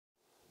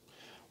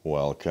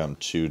Welcome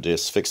to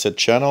this Fix-It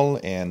channel,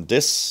 and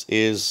this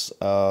is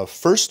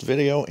first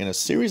video in a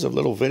series of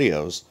little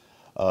videos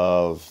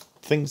of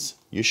things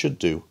you should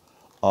do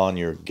on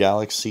your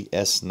Galaxy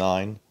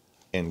S9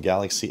 and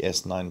Galaxy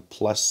S9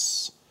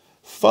 Plus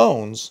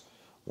phones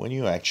when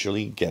you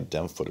actually get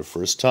them for the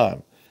first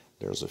time.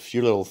 There's a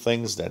few little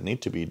things that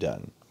need to be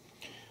done.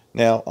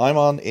 Now, I'm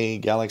on a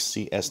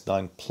Galaxy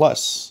S9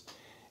 Plus,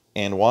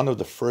 and one of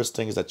the first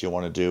things that you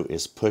want to do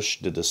is push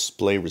the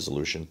display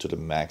resolution to the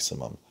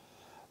maximum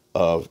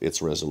of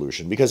its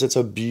resolution, because it's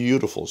a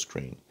beautiful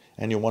screen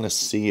and you want to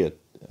see it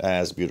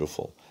as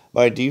beautiful.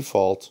 By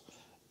default,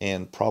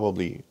 and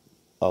probably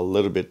a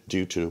little bit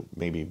due to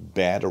maybe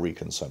battery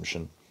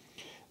consumption,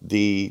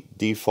 the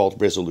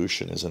default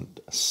resolution isn't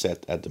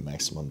set at the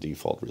maximum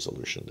default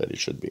resolution that it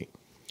should be.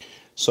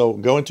 So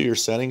go into your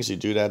settings. You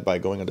do that by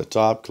going on the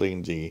top,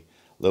 clicking the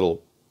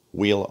little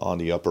wheel on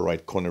the upper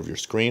right corner of your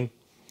screen.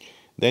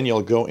 Then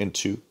you'll go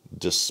into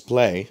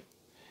display,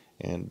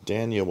 and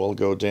then you will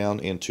go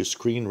down into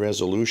screen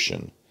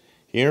resolution.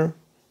 Here,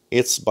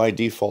 it's by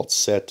default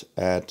set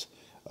at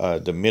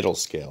the middle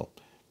scale.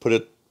 Put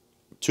it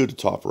to the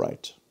top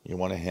right. You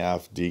want to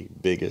have the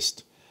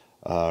biggest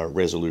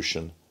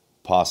resolution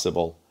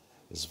possible.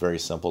 It's very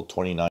simple.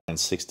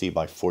 2960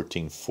 by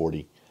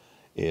 1440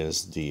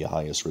 is the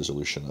highest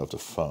resolution of the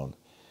phone.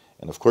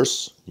 And of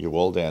course, you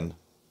will then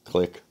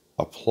click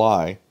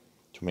apply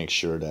to make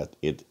sure that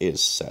it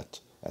is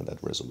set at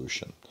that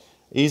resolution.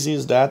 Easy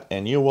as that,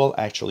 and you will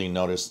actually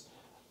notice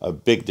a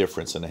big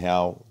difference in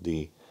how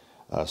the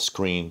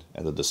screen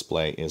and the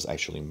display is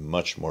actually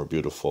much more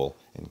beautiful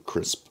and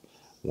crisp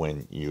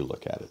when you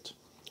look at it.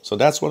 So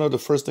that's one of the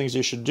first things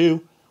you should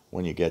do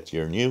when you get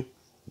your new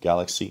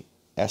Galaxy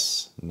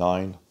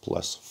S9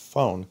 Plus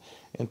phone,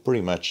 and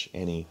pretty much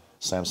any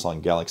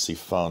Samsung Galaxy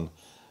phone.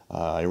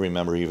 I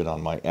remember even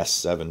on my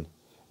S7,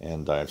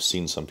 and I've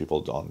seen some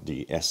people on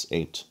the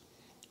S8,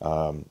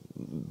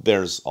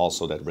 there's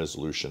also that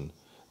resolution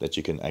that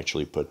you can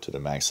actually put to the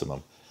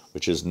maximum,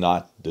 which is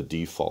not the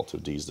default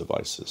of these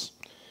devices.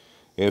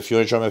 If you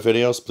enjoy my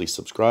videos, please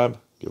subscribe,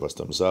 give us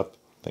thumbs up.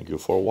 Thank you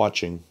for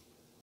watching.